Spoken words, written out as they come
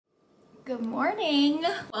Good morning.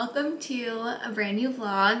 Welcome to a brand new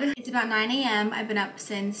vlog. It's about 9 a.m. I've been up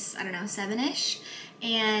since, I don't know, 7-ish.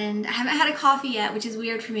 And I haven't had a coffee yet, which is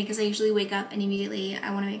weird for me because I usually wake up and immediately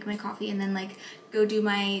I want to make my coffee and then like go do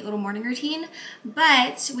my little morning routine.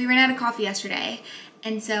 But we ran out of coffee yesterday.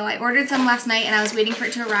 And so I ordered some last night and I was waiting for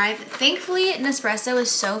it to arrive. Thankfully, Nespresso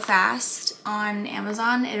is so fast on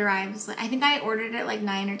Amazon. It arrives, I think I ordered it like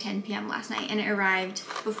 9 or 10 p.m. last night and it arrived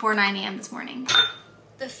before 9 a.m. this morning.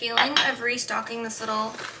 The feeling of restocking this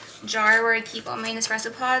little jar where I keep all my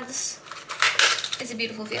Nespresso pods is a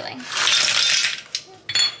beautiful feeling.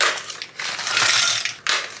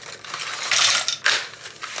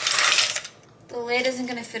 The lid isn't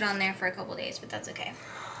gonna fit on there for a couple days, but that's okay.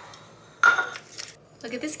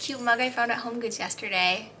 Look at this cute mug I found at Home Goods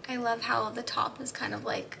yesterday. I love how the top is kind of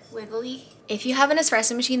like wiggly. If you have an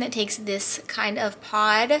espresso machine that takes this kind of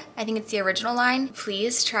pod, I think it's the original line,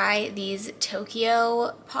 please try these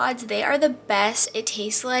Tokyo pods. They are the best. It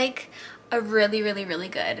tastes like a really, really, really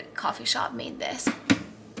good coffee shop made this.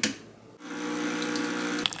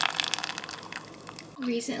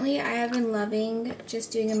 Recently, I have been loving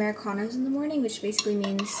just doing Americanos in the morning, which basically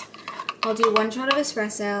means I'll do 1 shot of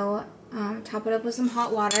espresso, top it up with some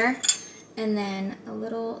hot water, and then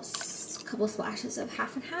a couple splashes of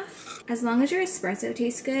half and half. As long as your espresso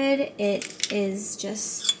tastes good, it is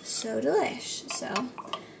just so delish. So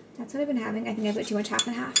that's what I've been having. I think I put too much half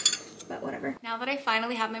and half, but whatever. Now that I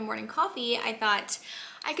finally have my morning coffee, I thought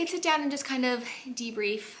I could sit down and just kind of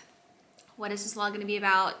debrief what is this vlog gonna be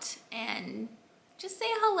about and just say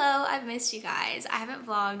hello. I've missed you guys. I haven't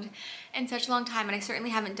vlogged in such a long time and I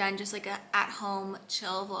certainly haven't done just like a at-home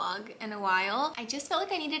chill vlog in a while. I just felt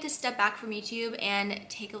like I needed to step back from YouTube and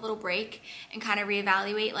take a little break and kind of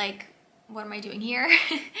reevaluate like, what am I doing here?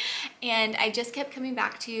 And I just kept coming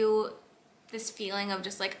back to this feeling of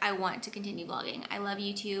just like, I want to continue vlogging. I love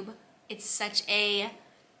YouTube. It's such a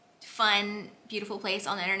fun, beautiful place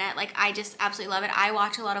on the internet. Like I just absolutely love it. I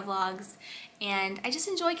watch a lot of vlogs and I just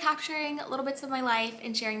enjoy capturing little bits of my life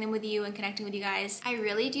and sharing them with you and connecting with you guys. I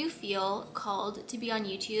really do feel called to be on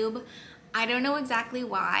YouTube. I don't know exactly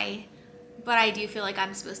why, but I do feel like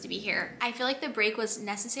I'm supposed to be here. I feel like the break was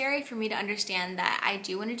necessary for me to understand that I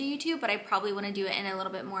do want to do YouTube, but I probably want to do it in a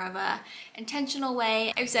little bit more of a intentional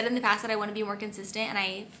way. I've said in the past that I want to be more consistent and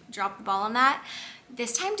I've dropped the ball on that.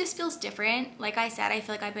 This time just feels different. Like I said, I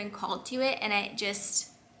feel like I've been called to it and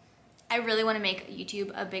I really want to make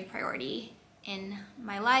YouTube a big priority in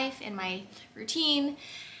my life, in my routine.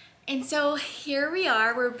 And so here we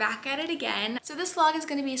are, we're back at it again. So this vlog is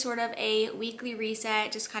gonna be sort of a weekly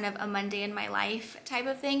reset, just kind of a Monday in my life type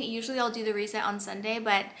of thing. Usually I'll do the reset on Sunday,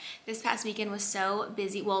 but this past weekend was so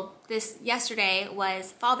busy. Well, yesterday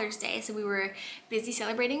was Father's Day, so we were busy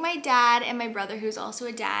celebrating my dad and my brother, who's also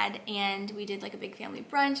a dad, and we did like a big family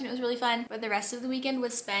brunch and it was really fun. But the rest of the weekend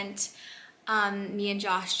was spent me and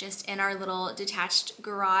Josh just in our little detached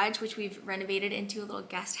garage, which we've renovated into a little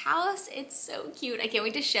guest house. It's so cute. I can't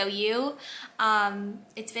wait to show you.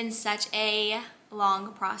 It's been such a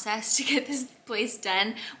long process to get this place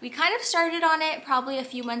done. We kind of started on it probably a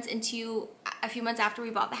few months after we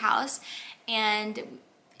bought the house, and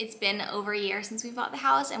it's been over a year since we bought the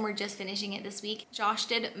house and we're just finishing it this week. Josh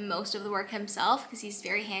did most of the work himself because he's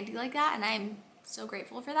very handy like that, and I'm so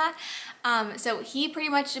grateful for that. So he pretty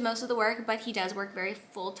much did most of the work, but he does work very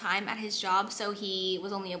full-time at his job, so he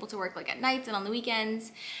was only able to work like at nights and on the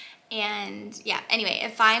weekends. And yeah, anyway,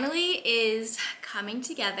 it finally is coming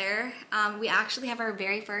together. We actually have our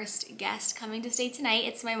very first guest coming to stay tonight.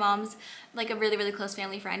 It's my mom's, like a really, really close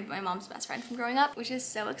family friend, my mom's best friend from growing up, which is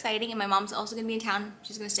so exciting. And my mom's also gonna be in town.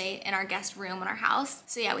 She's gonna stay in our guest room in our house.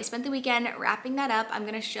 So yeah, we spent the weekend wrapping that up. I'm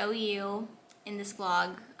gonna show you in this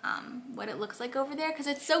vlog what it looks like over there because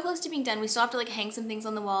it's so close to being done. We still have to like hang some things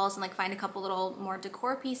on the walls and like find a couple little more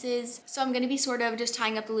decor pieces. So I'm gonna be sort of just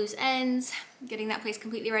tying up the loose ends, getting that place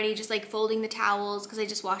completely ready, just like folding the towels because I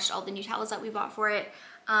just washed all the new towels that we bought for it.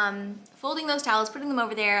 Folding those towels, putting them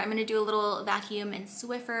over there. I'm gonna do a little vacuum and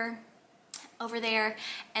Swiffer over there,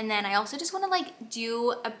 and then I also just want to like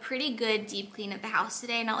do a pretty good deep clean of the house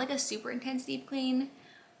today. Not like a super intense deep clean,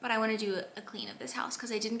 but I want to do a clean of this house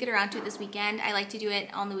because I didn't get around to it this weekend. I like to do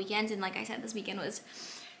it on the weekends, and like I said, this weekend was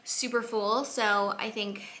super full, so I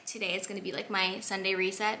think today is going to be like my Sunday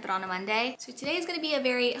reset, but on a Monday. So today is going to be a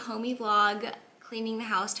very homey vlog, cleaning the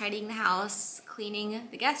house, tidying the house, cleaning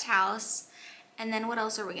the guest house, and then what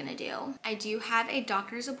else are we gonna do? I do have a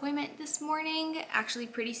doctor's appointment this morning, actually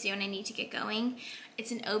pretty soon. I need to get going. It's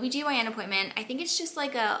an OBGYN appointment. I think it's just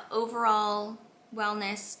like a overall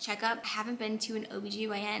wellness checkup. I haven't been to an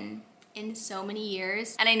OBGYN in so many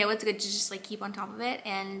years, and I know it's good to just like keep on top of it,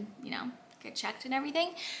 and you know, get checked and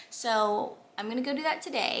everything. So I'm gonna go do that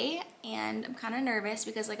today, and I'm kind of nervous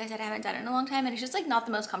because, like I said, I haven't done it in a long time, and it's just like not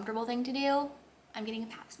the most comfortable thing to do. I'm getting a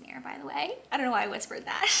pap smear, by the way. I don't know why I whispered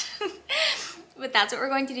that, but that's what we're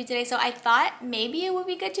going to do today. So I thought maybe it would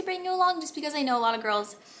be good to bring you along, just because I know a lot of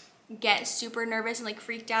girls get super nervous and like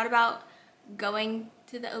freaked out about going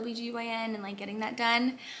to the OBGYN and like getting that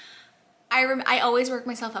done. I always work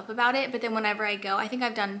myself up about it, but then whenever I go, I think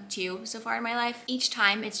I've done 2 so far in my life. Each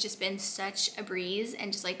time it's just been such a breeze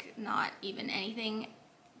and just like not even anything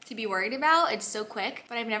to be worried about. It's so quick.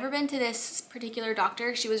 But I've never been to this particular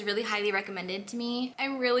doctor. She was really highly recommended to me.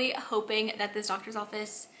 I'm really hoping that this doctor's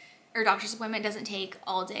office or doctor's appointment doesn't take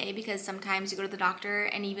all day, because sometimes you go to the doctor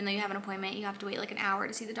and even though you have an appointment, you have to wait like an hour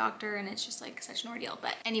to see the doctor, and it's just like such an ordeal.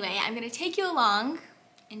 But anyway, I'm gonna take you along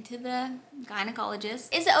into the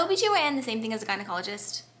gynecologist. Is the OBGYN the same thing as a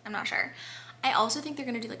gynecologist? I'm not sure. I also think they're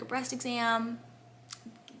gonna do like a breast exam,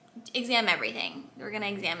 everything. We're gonna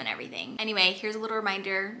examine everything. Anyway, here's a little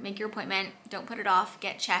reminder, make your appointment, don't put it off,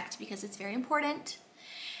 get checked because it's very important.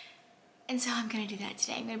 And so I'm gonna do that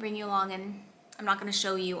today. I'm gonna bring you along, and I'm not gonna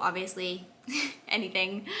show you obviously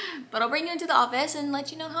anything, but I'll bring you into the office and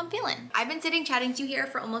let you know how I'm feeling. I've been sitting chatting to you here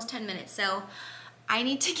for almost 10 minutes, so I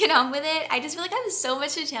need to get on with it. I just feel like I have so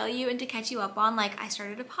much to tell you and to catch you up on. Like, I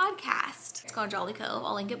started a podcast. It's called Jolly Cove.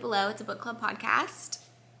 I'll link it below. It's a book club podcast.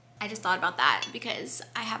 I just thought about that because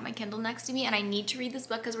I have my Kindle next to me and I need to read this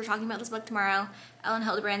book because we're talking about this book tomorrow, Ellen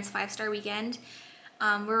Hildebrand's 5-Star Weekend.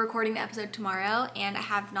 We're recording the episode tomorrow and I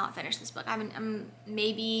have not finished this book. I'm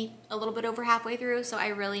maybe a little bit over halfway through, so I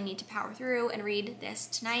really need to power through and read this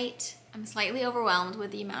tonight. I'm slightly overwhelmed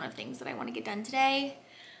with the amount of things that I want to get done today.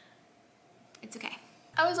 It's okay.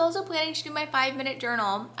 I was also planning to do my 5-minute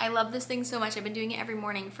journal. I love this thing so much. I've been doing it every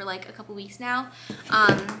morning for like a couple weeks now.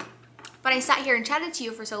 But I sat here and chatted to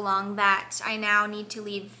you for so long that I now need to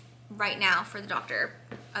leave right now for the doctor.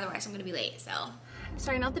 Otherwise I'm gonna be late, so.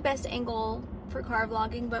 Sorry, not the best angle for car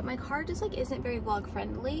vlogging, but my car just like isn't very vlog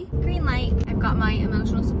friendly. Green light. I've got my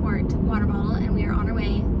emotional support water bottle and we are on our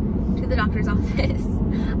way to the doctor's office.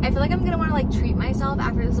 I feel like I'm gonna wanna like treat myself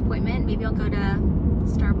after this appointment. Maybe I'll go to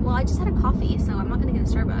Starbucks. Well, I just had a coffee, so I'm not gonna get a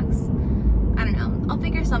Starbucks. I don't know. I'll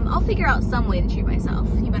figure out some way to treat myself.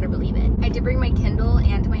 You better believe it. I did bring my Kindle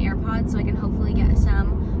and my AirPods so I can hopefully get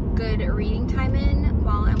some good reading time in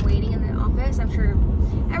while I'm waiting in the office. I'm sure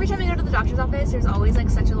every time I go to the doctor's office, there's always like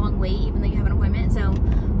such a long wait, even though you have an appointment. So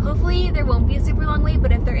hopefully there won't be a super long wait,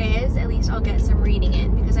 but if there is, at least I'll get some reading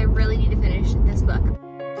in because I really need to finish this book.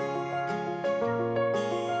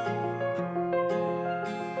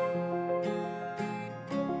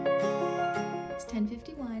 It's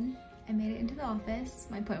 10:51. I made it into the office.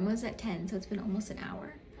 My appointment was at 10, so it's been almost an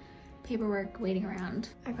hour. Paperwork, waiting around.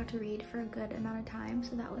 I got to read for a good amount of time,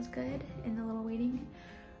 so that was good in the little waiting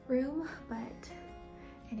room. But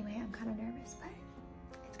anyway, I'm kind of nervous, but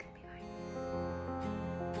it's gonna be fine.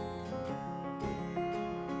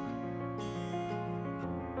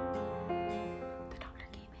 The doctor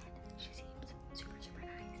came in. She seems super, super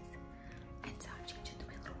nice. And so I'm changing to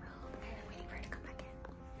my little robe and I'm waiting for her to come back in.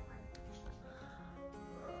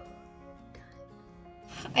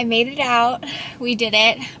 I made it out. We did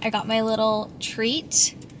it. I got my little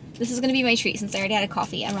treat. This is gonna be my treat since I already had a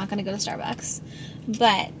coffee. I'm not gonna go to Starbucks.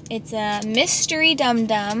 But it's a mystery dum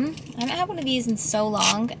dum. I haven't had one of these in so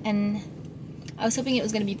long, and I was hoping it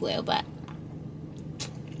was gonna be blue, but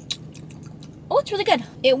oh, it's really good.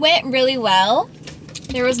 It went really well.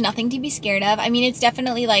 There was nothing to be scared of. I mean, it's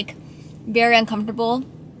definitely like very uncomfortable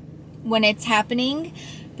when it's happening,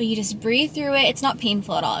 but you just breathe through it. It's not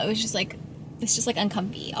painful at all. It was just like, it's just like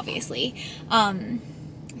uncomfy, obviously.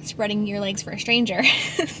 Spreading your legs for a stranger.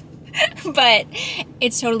 But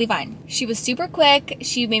it's totally fine. She was super quick.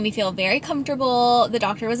 She made me feel very comfortable. The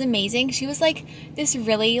doctor was amazing. She was like this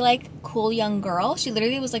really like cool young girl. She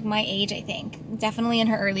literally was like my age, I think. Definitely in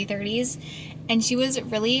her early 30s. And she was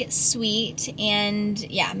really sweet and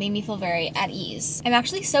yeah, made me feel very at ease. I'm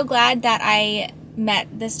actually so glad that I met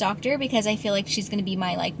this doctor because I feel like she's gonna be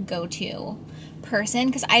my like go-to person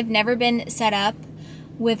because I've never been set up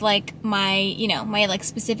with like my, you know, my like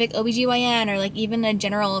specific OBGYN or like even a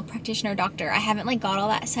general practitioner doctor. I haven't like got all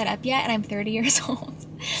that set up yet and I'm 30 years old.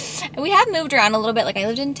 And we have moved around a little bit. Like I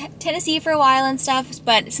lived in Tennessee for a while and stuff,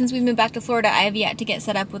 but since we moved back to Florida, I have yet to get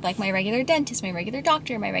set up with like my regular dentist, my regular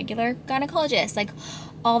doctor, my regular gynecologist, like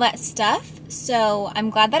all that stuff. So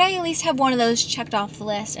I'm glad that I at least have one of those checked off the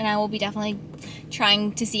list, and I will be definitely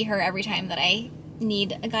trying to see her every time that I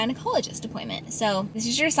need a gynecologist appointment. So this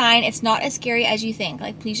is your sign. It's not as scary as you think.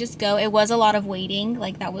 Like, please just go. It was a lot of waiting.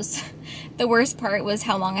 Like, that was the worst part, was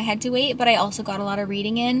how long I had to wait, but I also got a lot of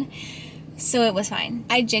reading in. so it was fine.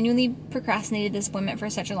 I genuinely procrastinated this appointment for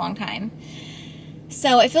such a long time.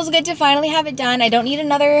 So it feels good to finally have it done. I don't need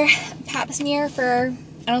another pap smear for,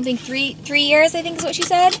 I don't think, three years, I think is what she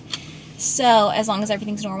said. So as long as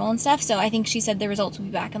everything's normal and stuff. So I think she said the results will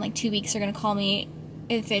be back in like 2 weeks. They're going to call me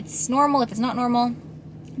if it's normal, if it's not normal.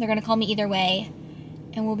 They're going to call me either way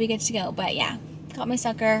and we'll be good to go. But yeah, got my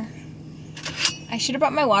sucker. I should have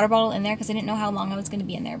brought my water bottle in there because I didn't know how long I was going to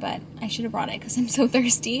be in there, but I should have brought it because I'm so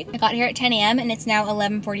thirsty. I got here at 10 a.m. and it's now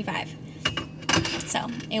 11:45. So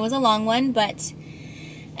it was a long one, but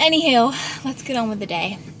anywho, let's get on with the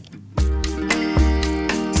day.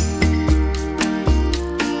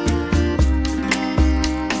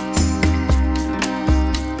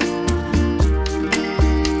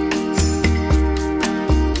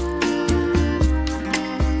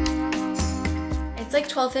 It's like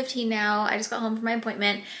 12:15 now. I just got home from my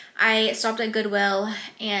appointment. I stopped at Goodwill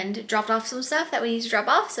and dropped off some stuff that we need to drop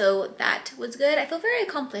off, so that was good. I feel very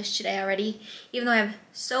accomplished today already, even though I have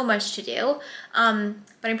so much to do.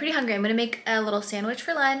 But I'm pretty hungry. I'm gonna make a little sandwich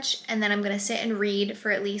for lunch, and then I'm gonna sit and read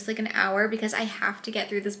for at least like an hour because I have to get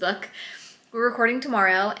through this book. We're recording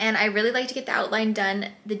tomorrow, and I really like to get the outline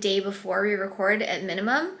done the day before we record at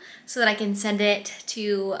minimum so that I can send it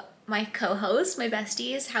to my co-hosts, my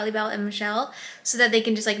besties, Hallie Belle and Michelle, so that they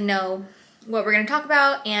can just like know what we're gonna talk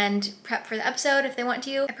about and prep for the episode if they want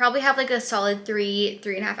to. I probably have like a solid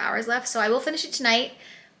 3.5 hours left, so I will finish it tonight,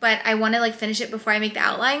 but I wanna like finish it before I make the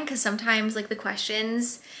outline because sometimes like the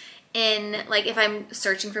questions in, like if I'm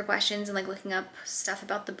searching for questions and like looking up stuff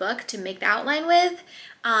about the book to make the outline with,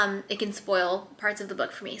 it can spoil parts of the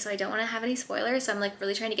book for me. So I don't wanna have any spoilers, so I'm like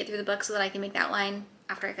really trying to get through the book so that I can make the outline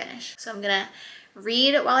after I finish. So I'm gonna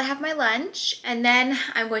read while I have my lunch, and then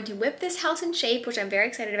I'm going to whip this house in shape, which I'm very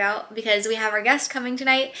excited about because we have our guest coming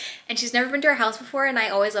tonight and she's never been to our house before, and I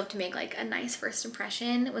always love to make like a nice first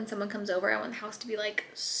impression when someone comes over. I want the house to be like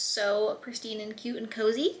so pristine and cute and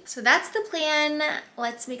cozy. So that's the plan.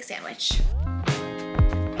 Let's make a sandwich.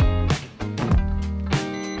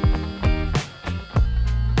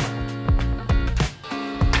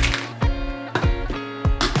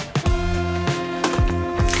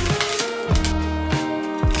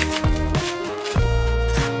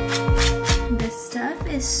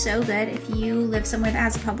 Is so good. If you live somewhere that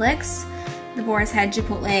has a Publix, the Boar's Head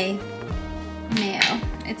Chipotle mayo.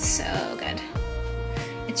 It's so good.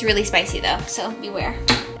 It's really spicy though, so beware.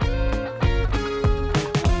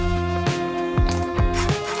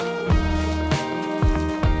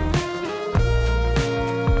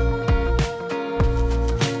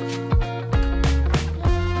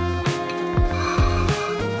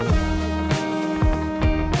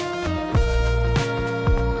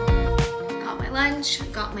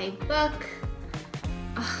 Got my book.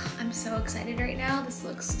 Oh, I'm so excited right now. This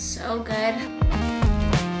looks so good. I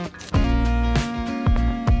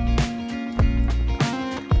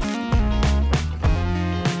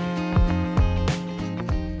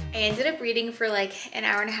ended up reading for like an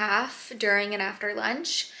hour and a half during and after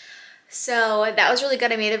lunch. So that was really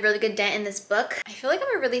good. I made a really good dent in this book. I feel like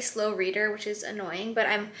I'm a really slow reader, which is annoying, but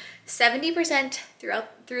I'm 70%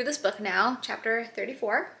 through this book now, chapter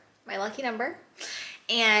 34, my lucky number.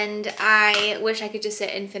 And I wish I could just sit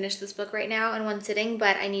and finish this book right now in one sitting,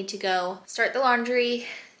 but I need to go start the laundry,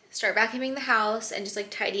 start vacuuming the house, and just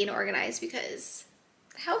like tidy and organize because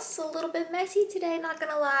the house is a little bit messy today, not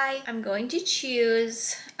gonna lie. I'm going to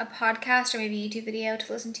choose a podcast or maybe a YouTube video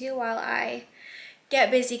to listen to while I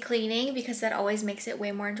get busy cleaning because that always makes it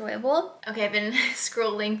way more enjoyable. Okay, I've been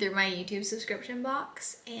scrolling through my YouTube subscription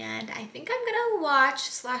box and I think I'm gonna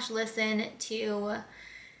watch/listen to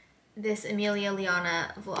this Amelia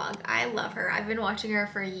Liana vlog. I love her. I've been watching her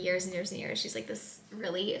for years and years and years. She's like this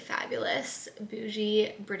really fabulous,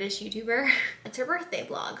 bougie British YouTuber. It's her birthday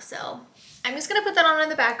vlog, so I'm just gonna put that on in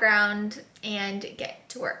the background and get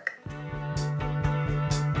to work.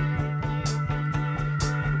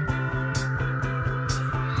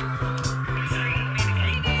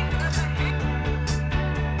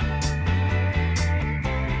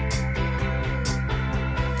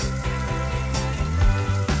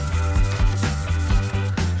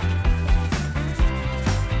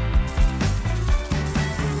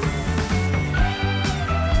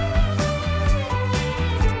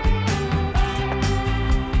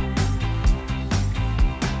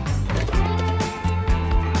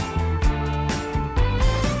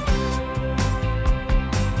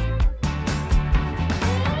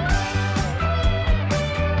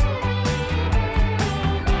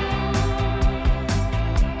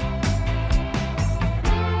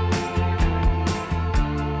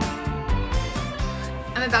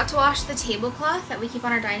 I'm about to wash the tablecloth that we keep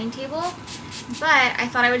on our dining table. but I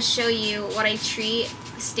thought I would show you what I treat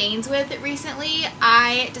stains with recently.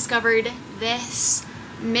 I discovered this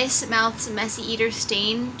Miss Mouth's Messy Eater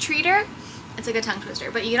Stain Treater. It's like a tongue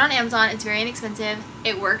twister, but you get it on Amazon. It's very inexpensive.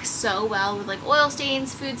 It works so well with like oil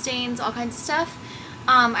stains, food stains, all kinds of stuff.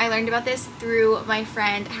 I learned about this through my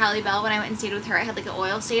friend Hallie Bell when I went and stayed with her. I had like an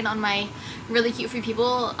oil stain on my really cute Free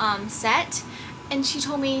People set, and she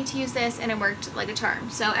told me to use this and it worked like a charm.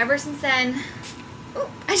 So ever since then, ooh,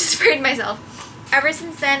 I just sprayed myself. Ever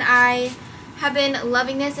since then I have been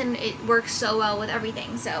loving this, and it works so well with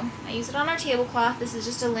everything. So I use it on our tablecloth. This is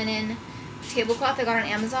just a linen tablecloth I got on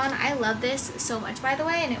Amazon. I love this so much, by the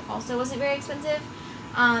way, and it also wasn't very expensive.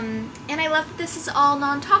 And I love that this is all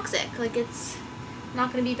non-toxic. Like, it's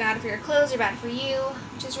not going to be bad for your clothes or bad for you,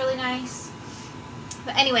 which is really nice.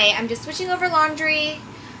 But anyway, I'm just switching over laundry.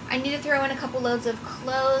 I need to throw in a couple loads of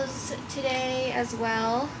clothes today as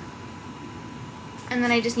well. And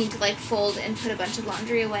then I just need to like fold and put a bunch of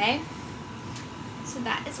laundry away. So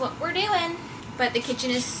that is what we're doing. But the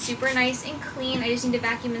kitchen is super nice and clean. I just need to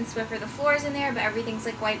vacuum and Swiffer the floors in there, but everything's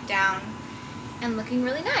like wiped down and looking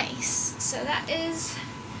really nice. So that is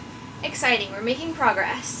exciting. We're making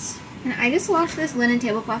progress. And I just washed this linen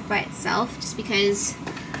tablecloth by itself just because,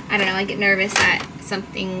 I don't know, I get nervous that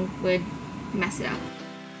something would mess it up.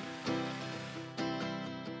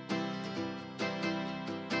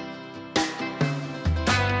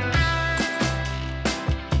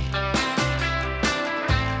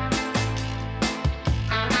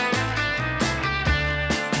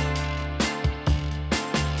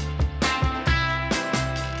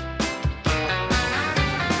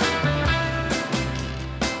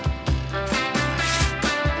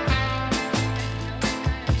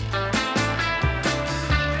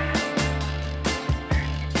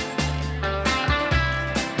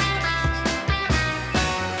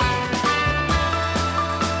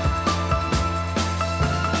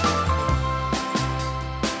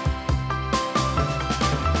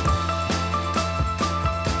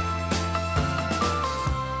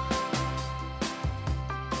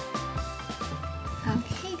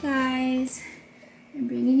 I'm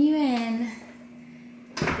bringing you in.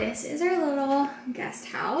 This is our little guest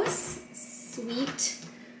house, suite,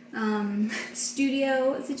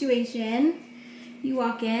 studio situation. You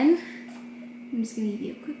walk in. I'm just gonna give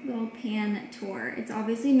you a quick little pan tour. It's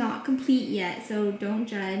obviously not complete yet, so don't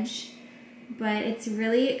judge, but it's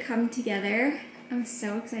really come together. I'm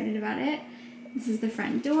so excited about it. This is the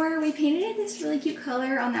front door. We painted it this really cute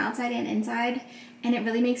color on the outside and inside, and it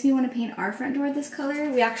really makes me want to paint our front door this color.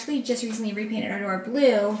 We actually just recently repainted our door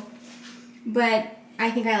blue, but I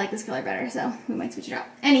think I like this color better, so we might switch it out.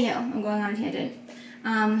 Anyhow, I'm going on a tangent.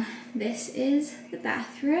 This is the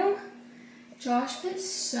bathroom. Josh put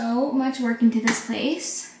so much work into this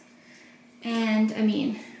place, and I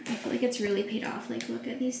mean, I feel like it's really paid off. Like, look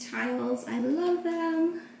at these tiles. I love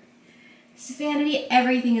them. It's vanity.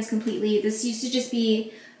 Everything is completely, this used to just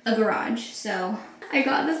be a garage. So I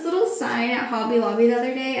got this little sign at Hobby Lobby the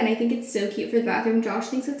other day, and I think it's so cute for the bathroom. Josh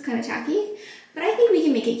thinks it's kind of tacky, but I think we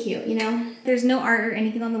can make it cute, you know? There's no art or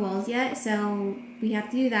anything on the walls yet, so we have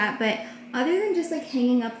to do that. But other than just like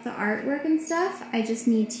hanging up the artwork and stuff, I just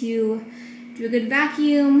need to do a good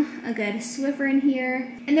vacuum, a good Swiffer in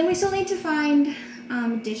here. And then we still need to find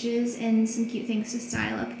dishes and some cute things to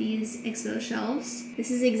style up these exposed shelves. This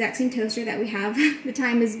is the exact same toaster that we have. The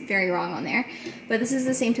time is very wrong on there, but this is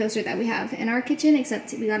the same toaster that we have in our kitchen,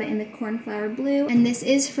 except we got it in the cornflower blue. And this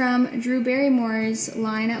is from Drew Barrymore's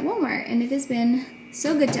line at Walmart, and it has been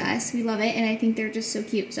so good to us. We love it, and I think they're just so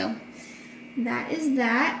cute. So that is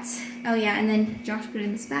that. Oh yeah, and then Josh put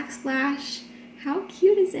in this backsplash. How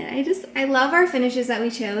cute is it? I love our finishes that we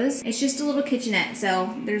chose. It's just a little kitchenette,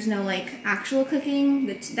 so there's no like actual cooking.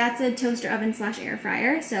 That's a toaster oven / air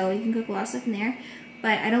fryer, so you can cook a lot of stuff in there.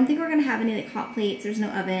 But I don't think we're gonna have any like hot plates. There's no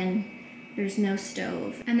oven, there's no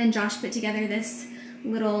stove. And then Josh put together this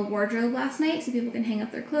little wardrobe last night so people can hang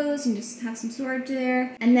up their clothes and just have some storage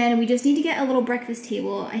there. And then we just need to get a little breakfast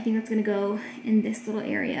table. I think that's gonna go in this little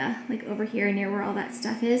area, like over here near where all that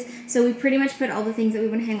stuff is. So we pretty much put all the things that we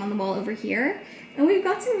want to hang on the wall over here. And we've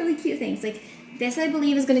got some really cute things. Like this, I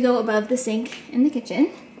believe, is gonna go above the sink in the kitchen.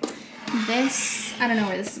 This, I don't know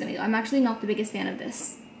where this is gonna go. I'm actually not the biggest fan of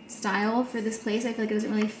this style for this place. I feel like it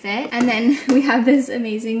doesn't really fit. And then we have this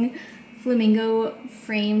amazing flamingo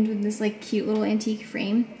framed with this like cute little antique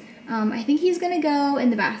frame. I think he's gonna go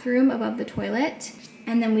in the bathroom above the toilet,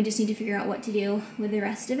 and then we just need to figure out what to do with the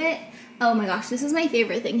rest of it. Oh my gosh, this is my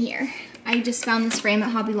favorite thing here. I just found this frame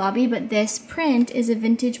at Hobby Lobby, but this print is a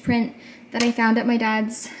vintage print that I found at my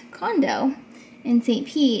dad's condo in St.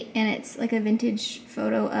 Pete, and it's like a vintage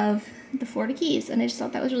photo of the Florida Keys, and I just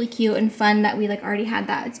thought that was really cute and fun that we like already had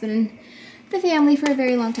that. It's been in the family for a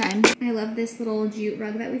very long time. I love this little jute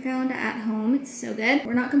rug that we found at home. It's so good.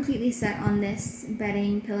 We're not completely set on this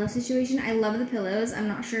bedding pillow situation. I love the pillows. I'm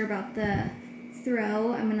not sure about the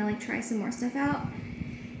throw. I'm gonna like try some more stuff out.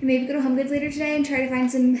 And maybe go to HomeGoods later today and try to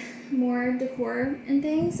find some more decor and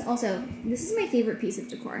things. Also, this is my favorite piece of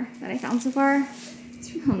decor that I found so far. It's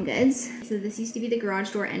from HomeGoods. So this used to be the garage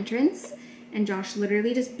door entrance, and Josh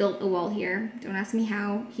literally just built a wall here. Don't ask me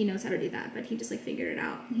how. He knows how to do that, but he just like figured it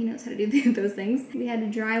out. He knows how to do those things. We had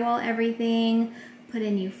to drywall everything, put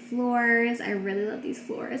in new floors. I really love these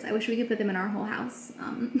floors. I wish we could put them in our whole house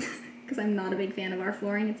because I'm not a big fan of our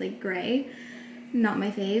flooring. It's like gray. Not my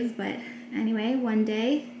fave, but anyway, one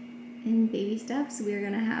day in baby steps, we're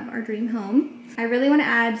gonna have our dream home. I really wanna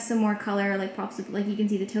add some more color, like pops of, like you can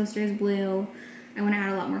see the toaster is blue. I want to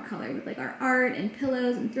add a lot more color with like our art and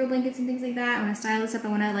pillows and throw blankets and things like that. I want to style this up. I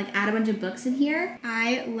want to like add a bunch of books in here.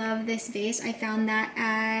 I love this vase. I found that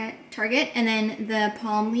at Target, and then the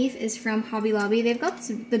palm leaf is from Hobby Lobby. They've got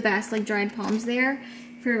the best like dried palms there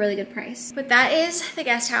for a really good price. But that is the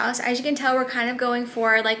guest house. As you can tell, we're kind of going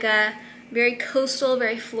for like a very coastal,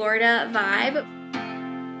 very Florida vibe.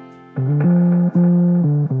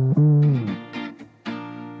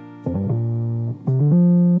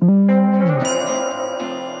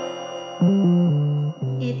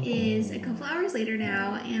 Later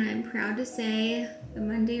now, and I'm proud to say the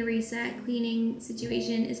Monday reset cleaning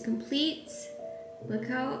situation is complete. Look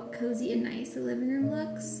how cozy and nice the living room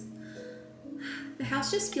looks. The house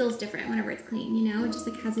just feels different whenever it's clean, you know? It just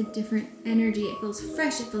like has a different energy. It feels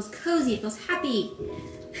fresh, it feels cozy, it feels happy.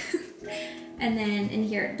 And then in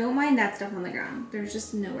here, don't mind that stuff on the ground. There's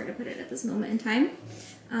just nowhere to put it at this moment in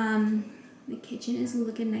time. The kitchen is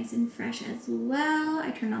looking nice and fresh as well. I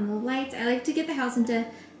turned on the lights. I like to get the house into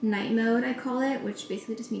night mode, I call it, which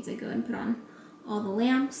basically just means I go and put on all the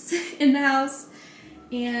lamps in the house.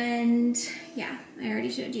 And yeah, I already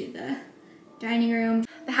showed you the dining room.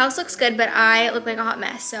 The house looks good, but I look like a hot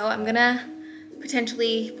mess, so I'm gonna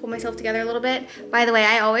potentially pull myself together a little bit. By the way,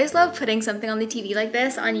 I always love putting something on the TV like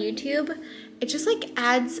this on YouTube. It just like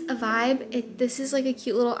adds a vibe. This is like a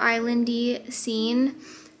cute little islandy scene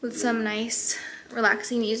with some nice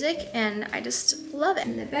relaxing music, and I just love it.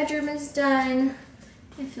 And the bedroom is done.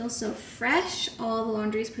 It feels so fresh. All the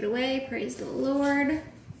laundry's put away, praise the Lord.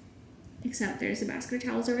 Except there's a basket of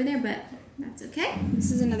towels over there, but that's okay.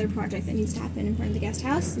 This is another project that needs to happen in front of the guest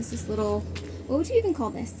house. This is little, what would you even call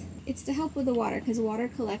this? It's to help with the water, because water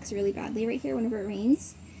collects really badly right here whenever it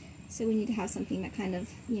rains. So we need to have something that kind of,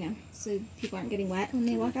 you know, so people aren't getting wet when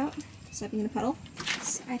they walk out, stepping in a puddle.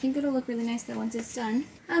 So I think it'll look really nice though once it's done.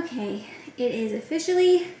 Okay, it is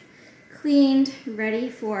officially cleaned, ready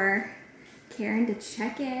for Karen to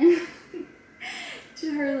check in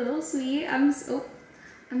to her little suite. I'm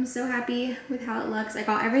so happy with how it looks. I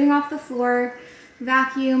got everything off the floor,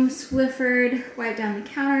 vacuumed, Swiffered, wiped down the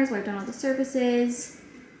counters, wiped down all the surfaces,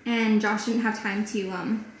 and Josh didn't have time to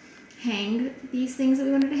hang these things that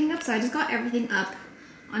we wanted to hang up, so I just got everything up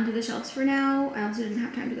onto the shelves for now. I also didn't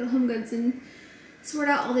have time to go to HomeGoods and sort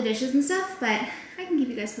out all the dishes and stuff, but I can keep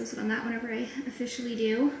you guys posted on that whenever I officially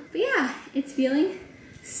do. But yeah, it's feeling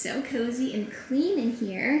so cozy and clean in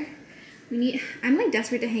here. I'm like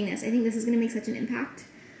desperate to hang this. I think this is gonna make such an impact.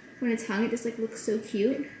 When it's hung, it just like looks so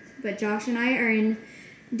cute. But Josh and I are in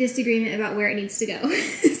disagreement about where it needs to go.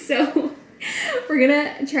 So we're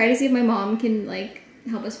gonna try to see if my mom can like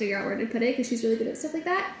help us figure out where to put it, because she's really good at stuff like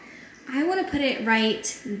that. I wanna put it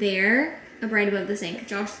right there, right above the sink.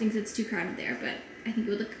 Josh thinks it's too crowded there, but I think it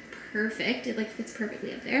would look perfect. It like fits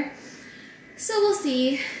perfectly up there. So we'll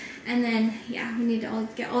see. And then, yeah, we need to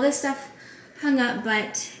get all this stuff hung up,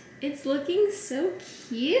 but it's looking so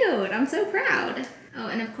cute. I'm so proud. Oh,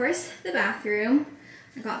 and of course, the bathroom.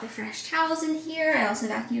 I got the fresh towels in here. I also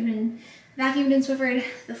vacuumed and Swiffered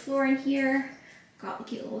the floor in here. Got the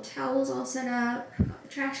cute little towels all set up. Got the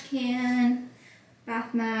trash can,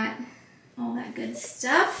 bath mat, all that good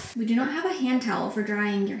stuff. We do not have a hand towel for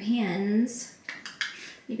drying your hands.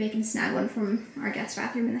 Maybe I can snag one from our guest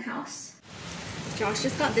bathroom in the house. Josh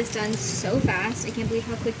just got this done so fast. I can't believe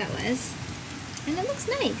how quick that was. And it looks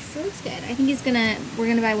nice. It looks good. I think we're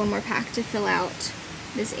gonna buy one more pack to fill out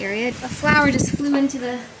this area. A flower just flew into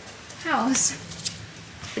the house.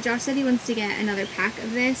 But Josh said he wants to get another pack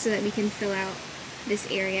of this so that we can fill out this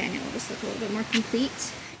area and it will just look a little bit more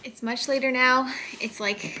complete. It's much later now. It's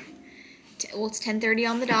like, well, it's 10:30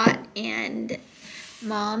 on the dot, and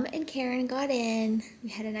Mom and Karen got in. We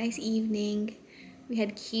had a nice evening. We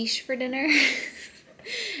had quiche for dinner.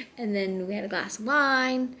 And then we had a glass of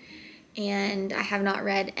wine. And I have not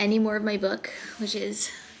read any more of my book, which is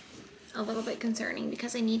a little bit concerning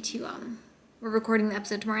because I need to, we're recording the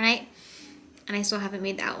episode tomorrow night and I still haven't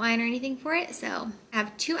made the outline or anything for it. So I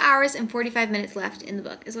have 2 hours and 45 minutes left in the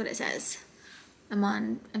book is what it says.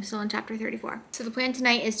 I'm still on chapter 34. So the plan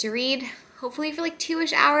tonight is to read, hopefully for like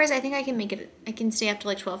 2-ish hours. I think I can make it, I can stay up to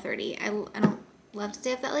like 12:30. I don't love to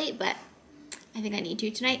stay up that late, but I think I need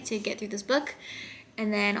to tonight to get through this book.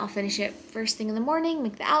 And then I'll finish it first thing in the morning,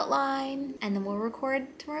 make the outline, and then we'll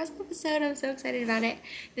record tomorrow's episode. I'm so excited about it.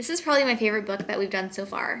 This is probably my favorite book that we've done so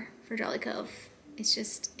far for Jolly Cove.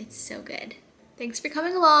 It's so good. Thanks for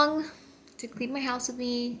coming along to clean my house with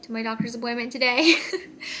me to my doctor's appointment today.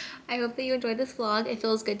 I hope that you enjoyed this vlog. It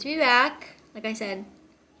feels good to be back. Like I said,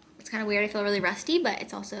 it's kind of weird. I feel really rusty, but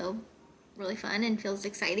it's also really fun and feels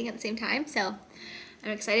exciting at the same time. So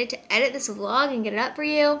I'm excited to edit this vlog and get it up for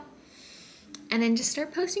you. And then just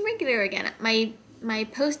start posting regular again. My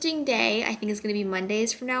posting day, I think, is going to be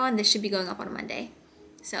Mondays from now on. This should be going up on a Monday.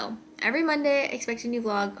 So every Monday, expect a new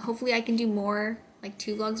vlog. Hopefully I can do more, like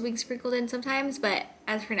 2 vlogs a week sprinkled in sometimes. But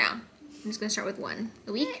as for now, I'm just going to start with 1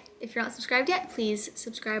 a week. If you're not subscribed yet, please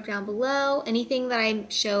subscribe down below. Anything that I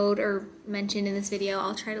showed or mentioned in this video,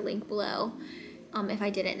 I'll try to link below. If I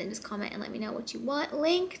didn't, then just comment and let me know what you want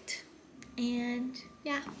linked. And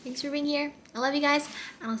yeah, thanks for being here. I love you guys,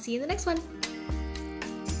 and I'll see you in the next one.